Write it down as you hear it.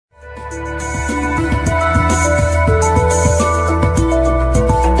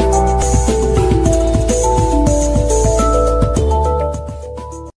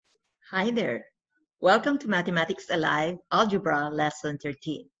Hi there. Welcome to Mathematics Alive Algebra Lesson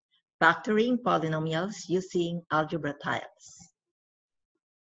 13, Factoring Polynomials Using Algebra Tiles.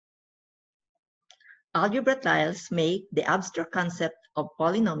 Algebra tiles make the abstract concept of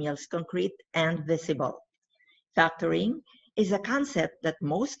polynomials concrete and visible. Factoring is a concept that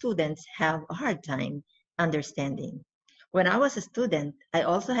most students have a hard time understanding. When I was a student, I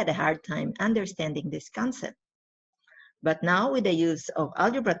also had a hard time understanding this concept. But now with the use of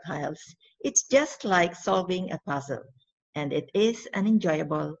algebra tiles, it's just like solving a puzzle, and it is an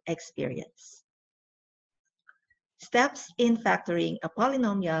enjoyable experience. Steps in factoring a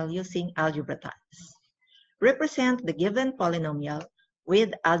polynomial using algebra tiles. Represent the given polynomial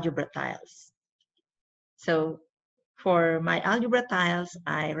with algebra tiles. So for my algebra tiles,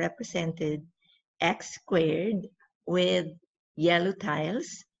 I represented x squared with yellow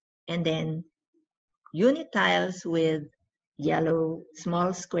tiles, and then unit tiles with yellow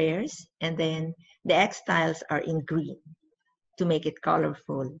small squares, and then the x tiles are in green to make it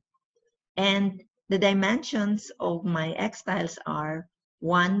colorful. And the dimensions of my x tiles are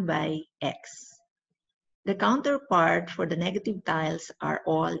 1 by x. The counterpart for the negative tiles are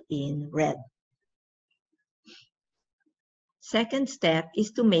all in red. Second step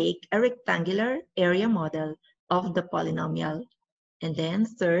is to make a rectangular area model of the polynomial. And then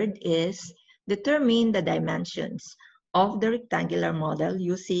third is determine the dimensions of the rectangular model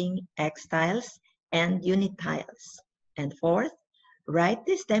using x tiles and unit tiles. And fourth, write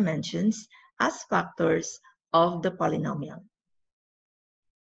these dimensions as factors of the polynomial.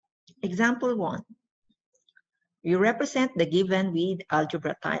 Example 1. We represent the given with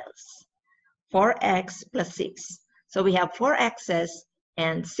algebra tiles. 4x plus 6. So we have 4 x's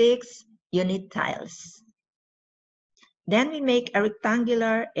and 6 unit tiles. Then we make a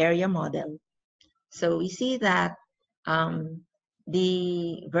rectangular area model. So we see that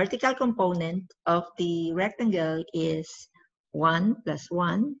the vertical component of the rectangle is 1 plus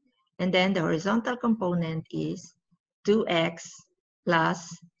 1, and then the horizontal component is 2x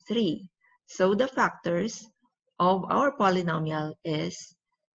plus 3. So the factors of our polynomial is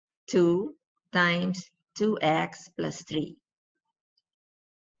 2 times 2x plus 3.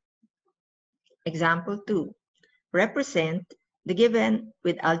 Example 2. Represent the given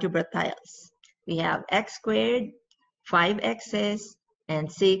with algebra tiles. We have x squared, 5x's, and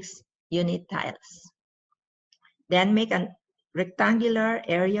 6 unit tiles. Then make a rectangular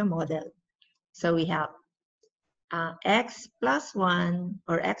area model. So we have x plus 1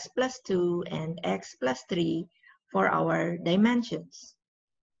 or x plus 2 and x plus 3 for our dimensions.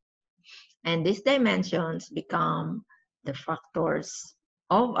 And these dimensions become the factors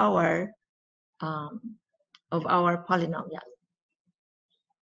of our polynomial.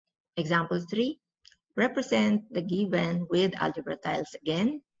 Example 3, represent the given with algebra tiles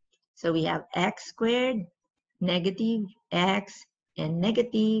again. So we have x squared, negative x, and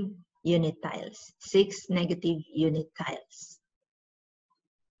negative unit tiles, 6 negative unit tiles.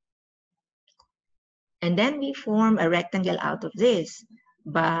 And then we form a rectangle out of this,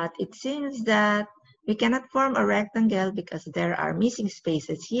 but it seems that we cannot form a rectangle because there are missing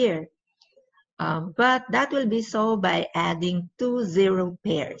spaces here. But that will be solved by adding 2 zero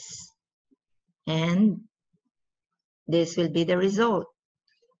pairs. And this will be the result.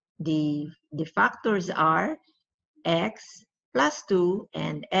 The factors are x plus 2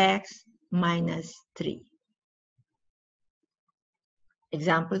 and x minus 3.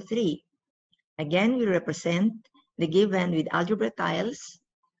 Example 3. Again, we represent the given with algebra tiles,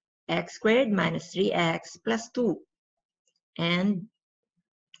 x squared minus 3x plus 2, and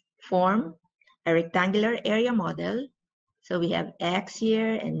form a rectangular area model. So we have x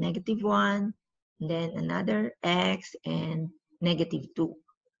here and negative 1, and then another x and negative 2.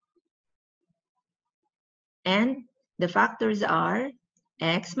 And the factors are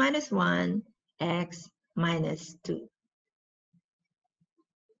x minus 1, x minus 2.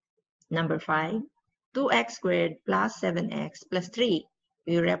 Number 5, 2x squared plus 7x plus 3.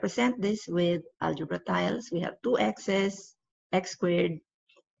 We represent this with algebra tiles. We have 2 x's, x squared,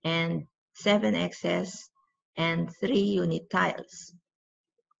 and 7 x's, and 3 unit tiles.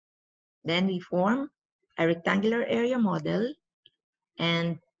 Then we form a rectangular area model,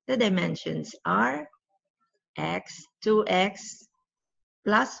 and the dimensions are x, 2x,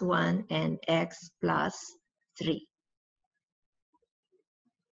 plus 1, and x plus 3.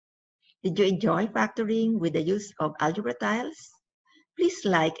 Did you enjoy factoring with the use of algebra tiles? Please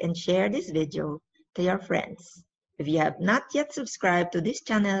like and share this video to your friends. If you have not yet subscribed to this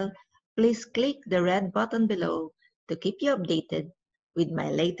channel, please click the red button below to keep you updated with my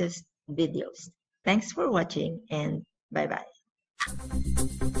latest videos. Thanks for watching, and bye-bye.